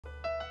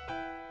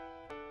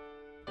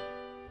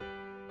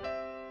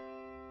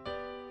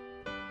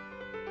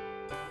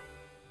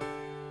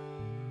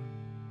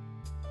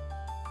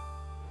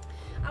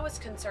I was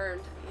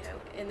concerned, you know,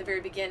 in the very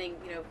beginning,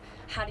 you know,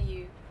 how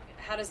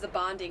does the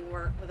bonding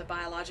work with a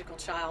biological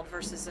child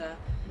versus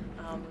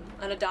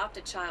an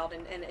adopted child,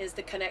 and is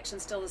the connection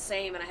still the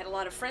same? And I had a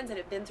lot of friends that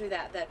had been through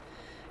that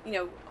you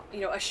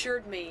know,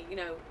 assured me, you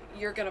know,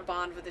 you're going to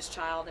bond with this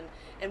child,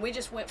 and we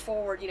just went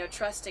forward, you know,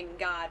 trusting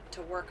God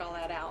to work all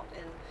that out,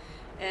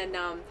 and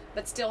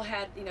but still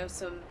had, you know,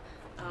 some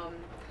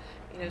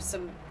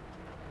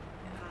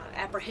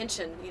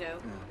apprehension, you know,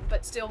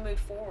 but still moved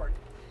forward.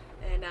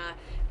 And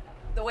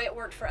the way it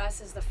worked for us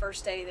is the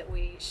first day that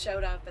we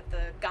showed up at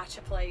the gotcha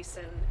place,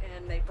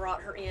 and they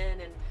brought her in,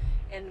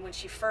 and when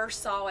she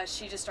first saw us,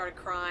 she just started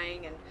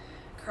crying and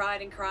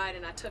cried and cried,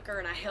 and I took her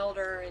and I held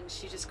her, and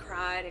she just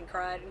cried and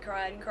cried and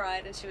cried and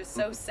cried, and she was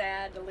so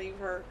sad to leave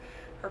her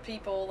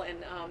people,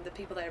 and the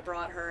people that had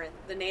brought her, and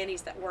the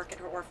nannies that work at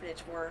her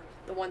orphanage were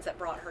the ones that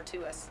brought her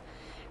to us.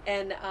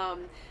 And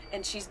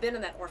she's been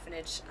in that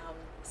orphanage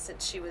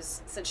since she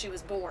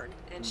was born,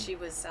 and she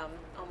was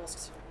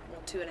almost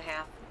 2.5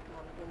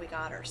 when we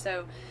got her.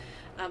 So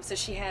so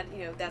she had,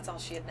 you know, that's all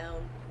she had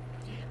known.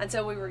 And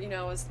so we were, you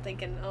know, I was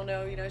thinking, oh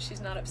no, you know,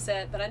 she's not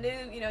upset, but I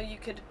knew, you know, you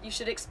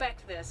should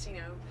expect this, you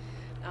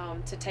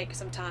know, to take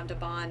some time to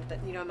bond. But,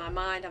 you know, in my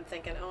mind, I'm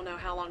thinking, oh no,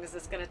 how long is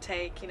this going to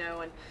take, you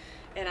know,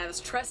 and I was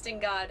trusting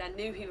God. I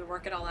knew He would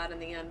work it all out in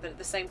the end, but at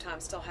the same time,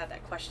 still had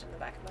that question in the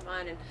back of my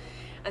mind.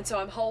 And so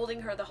I'm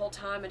holding her the whole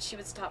time, and she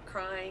would stop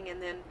crying,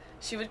 and then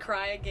she would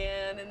cry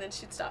again, and then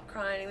she'd stop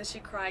crying, and then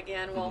she'd cry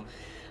again. Well,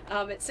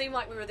 it seemed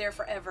like we were there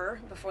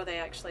forever before they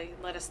actually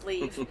let us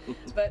leave.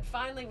 But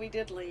finally we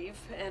did leave,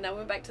 and I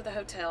went back to the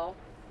hotel.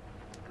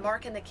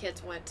 Mark and the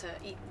kids went to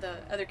eat, the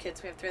other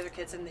kids, we have 3 other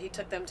kids, and he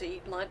took them to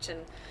eat lunch and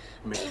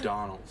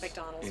McDonald's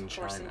in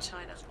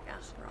China. Yeah,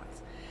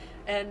 rocks.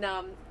 And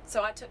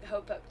so I took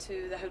Hope up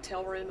to the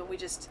hotel room, and we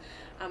just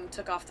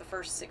took off the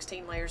first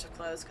 16 layers of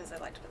clothes, because I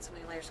like to put so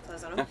many layers of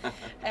clothes on them.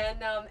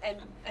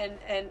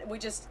 and we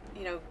just,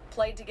 you know,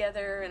 played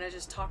together, and I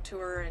just talked to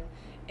her,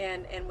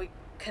 and we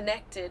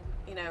connected,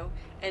 you know,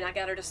 and I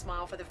got her to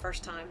smile for the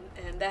first time,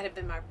 and that had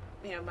been my,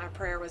 you know, my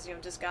prayer was, you know,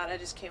 just God, I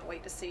just can't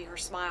wait to see her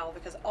smile,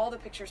 because all the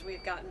pictures we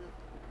had gotten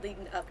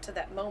leading up to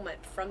that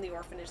moment from the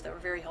orphanage that were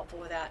very helpful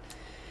with that,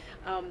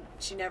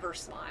 she never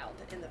smiled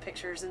in the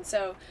pictures. And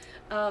so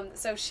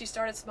so she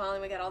started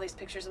smiling. We got all these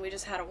pictures, and we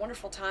just had a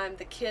wonderful time.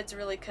 The kids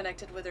really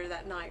connected with her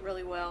that night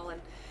really well. And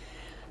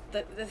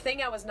the thing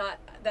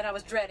that I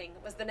was dreading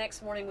was the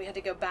next morning we had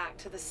to go back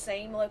to the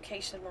same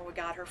location where we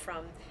got her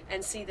from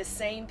and see the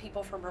same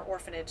people from her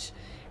orphanage.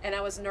 And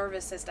I was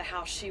nervous as to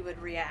how she would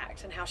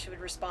react and how she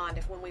would respond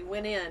if, when we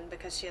went in,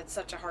 because she had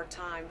such a hard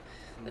time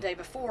the day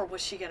before,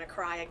 was she going to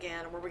cry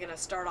again, or were we going to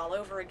start all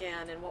over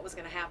again, and what was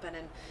going to happen?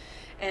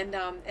 And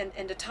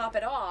to top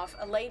it off,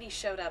 a lady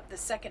showed up the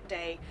second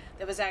day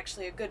that was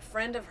actually a good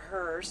friend of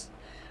hers,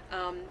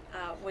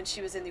 when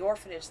she was in the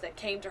orphanage, that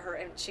came to her,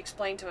 and she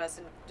explained to us,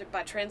 and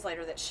by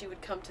translator, that she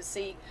would come to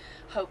see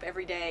Hope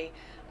every day,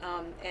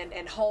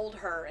 and hold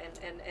her,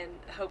 and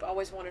Hope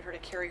always wanted her to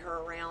carry her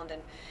around,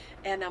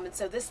 and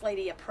so this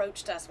lady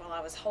approached us while I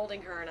was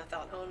holding her, and I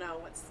thought, oh no,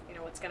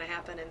 what's going to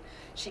happen? And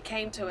she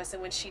came to us,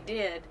 and when she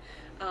did,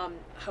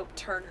 Hope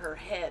turned her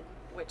head,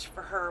 which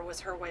for her was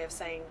her way of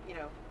saying, you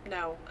know,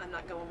 no, I'm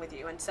not going with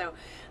you. And so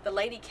the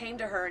lady came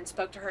to her and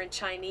spoke to her in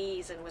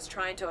Chinese, and was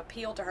trying to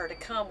appeal to her to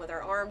come with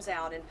her arms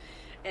out,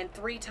 and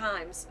 3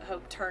 times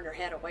Hope turned her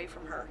head away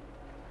from her.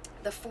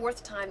 The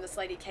 4th time this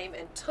lady came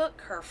and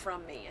took her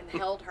from me and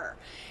held her,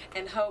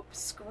 and Hope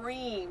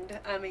screamed,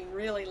 I mean,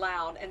 really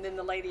loud, and then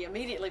the lady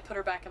immediately put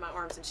her back in my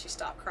arms, and she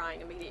stopped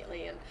crying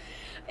immediately.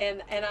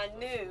 And I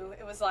knew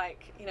it was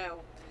like, you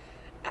know,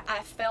 I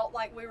felt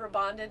like we were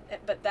bonded,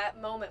 but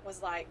that moment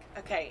was like,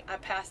 okay, I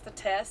passed the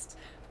test.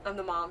 I'm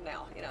the mom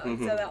now, you know.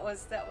 So that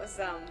was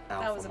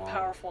a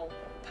powerful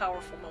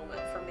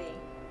moment for me.